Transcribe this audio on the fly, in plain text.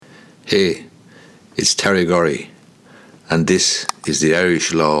Hey, it's Terry Gorry, and this is the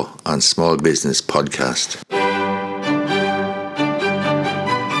Irish Law and Small Business podcast.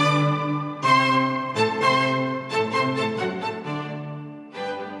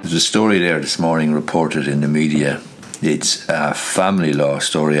 There's a story there this morning reported in the media. It's a family law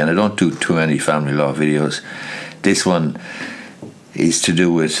story, and I don't do too many family law videos. This one is to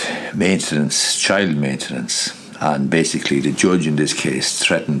do with maintenance, child maintenance. And basically the judge in this case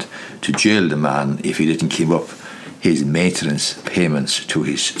threatened to jail the man if he didn't keep up his maintenance payments to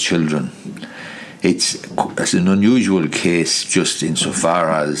his children. It's an unusual case just insofar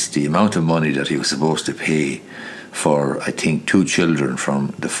as the amount of money that he was supposed to pay for, I think, 2 children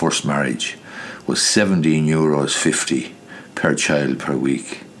from the first marriage was €17.50 per child per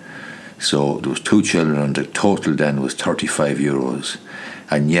week. So there was 2 children and the total then was €35.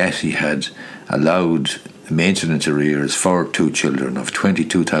 And yet he had allowed maintenance arrears for 2 children of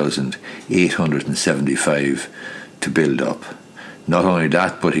 $22,875 to build up. Not only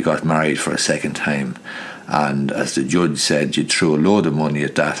that, but he got married for a second time, and as the judge said, you threw a load of money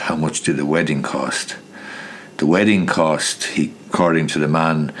at that. How much did the wedding cost? The wedding cost, according to the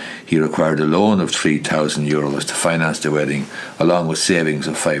man, he required a loan of €3,000 to finance the wedding, along with savings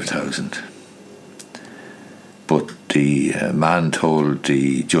of €5,000. But the man told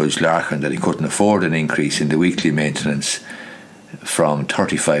the Judge Larkin that he couldn't afford an increase in the weekly maintenance from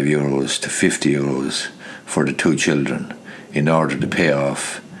 €35 to €50 for the 2 children in order to pay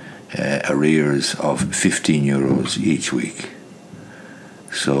off arrears of €15 each week.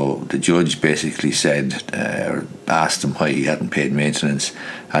 So the judge basically said, asked him why he hadn't paid maintenance,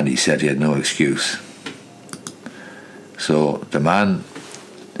 and he said he had no excuse. So the man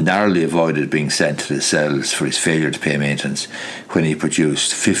narrowly avoided being sent to the cells for his failure to pay maintenance when he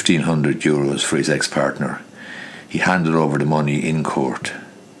produced €1,500 for his ex-partner. He handed over the money in court,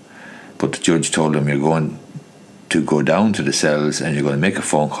 but the judge told him, you're going to go down to the cells and you're going to make a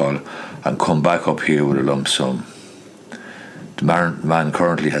phone call and come back up here with a lump sum. The man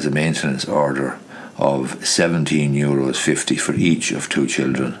currently has a maintenance order of €17.50 for each of 2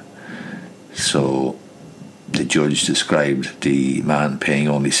 children. So the judge described the man paying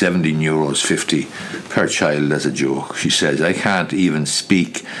only €17.50 per child as a joke. She says, I can't even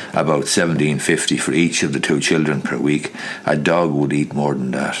speak about €17.50 for each of the 2 children per week. A dog would eat more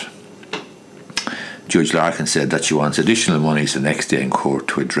than that. Judge Larkin said that she wants additional monies the next day in court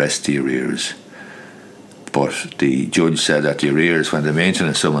to address the arrears. But the judge said that the arrears, when the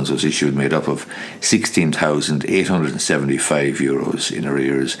maintenance summons was issued, made up of €16,875 in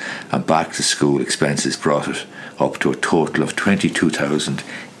arrears, and back to school expenses brought it up to a total of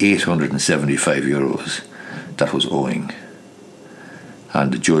 €22,875 that was owing.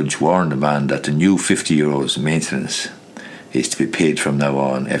 And the judge warned the man that the new €50 maintenance is to be paid from now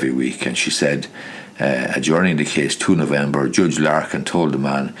on every week. And she said, adjourning the case to November, Judge Larkin told the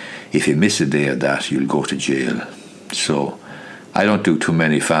man, if you miss a day of that, you'll go to jail. So I don't do too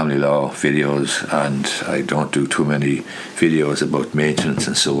many family law videos, and I don't do too many videos about maintenance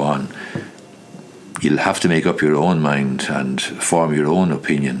and so on. You'll have to make up your own mind and form your own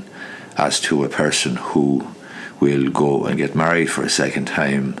opinion as to a person who will go and get married for a second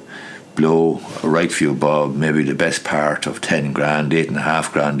time, blow a right few bob, maybe the best part of 10 grand, 8.5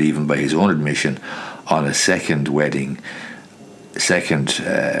 grand even by his own admission, on a second wedding, second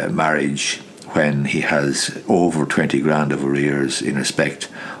marriage, when he has over 20 grand of arrears in respect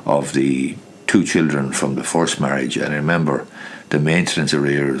of the 2 children from the first marriage. And remember, the maintenance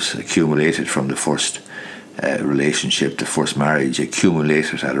arrears accumulated from the first relationship, the first marriage,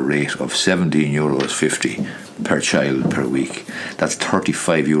 accumulated at a rate of €17.50 per child per week. That's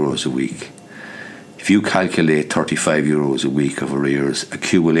 €35 a week. If you calculate €35 a week of arrears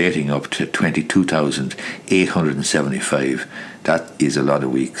accumulating up to $22,875, that is a lot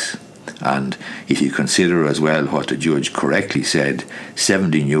of weeks. And if you consider as well what the judge correctly said,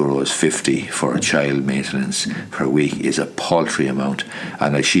 €17.50 for a child maintenance per week is a paltry amount.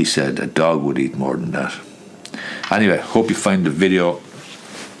 And as she said, a dog would eat more than that. Anyway, hope you find the video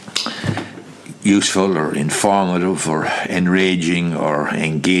useful or informative or enraging or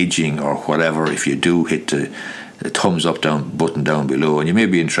engaging or whatever. If you do, hit the thumbs up button down below, and you may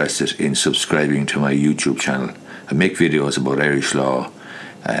be interested in subscribing to my YouTube channel. I make videos about Irish law,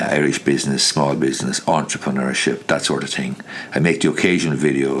 Irish business, small business, entrepreneurship, that sort of thing. I make the occasional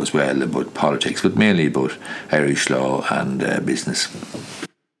video as well about politics, but mainly about Irish law and business.